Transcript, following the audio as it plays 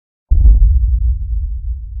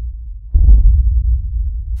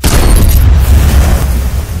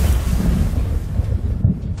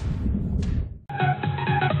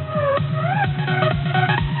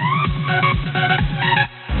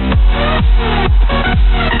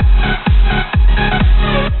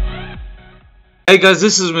Hey guys,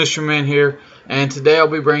 this is Mr. Man here, and today I'll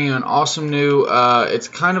be bringing you an awesome new, it's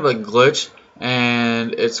kind of a glitch,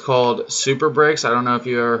 and it's called Super Brakes. I don't know if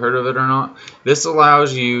you ever heard of it or not. This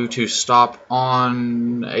allows you to stop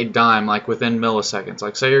on a dime, like within milliseconds.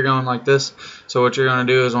 Like say you're going like this, so what you're going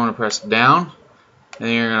to do is want to press down, and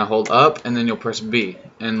then you're going to hold up, and then you'll press B.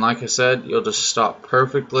 And like I said, you'll just stop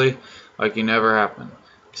perfectly, like you never happened.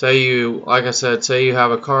 Say you, like I said, say you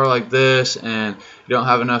have a car like this and you don't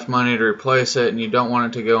have enough money to replace it and you don't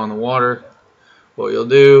want it to go in the water. What you'll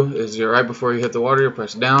do is right before you hit the water, you'll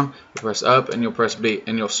press down, you'll press up, and you'll press B,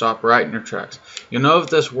 and you'll stop right in your tracks. You'll know if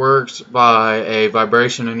this works by a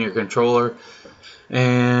vibration in your controller,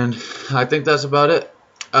 and I think that's about it.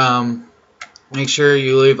 Make sure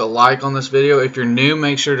you leave a like on this video. If you're new,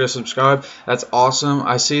 make sure to subscribe. That's awesome.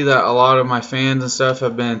 I see that a lot of my fans and stuff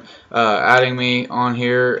have been adding me on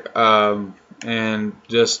here and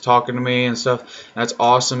just talking to me and stuff. That's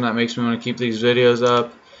awesome. That makes me want to keep these videos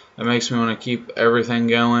up. That makes me want to keep everything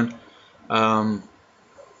going. Like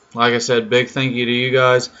I said, big thank you to you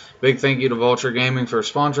guys. Big thank you to Vulture Gaming for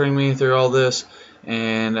sponsoring me through all this.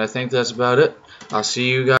 And I think that's about it. I'll see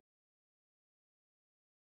you guys.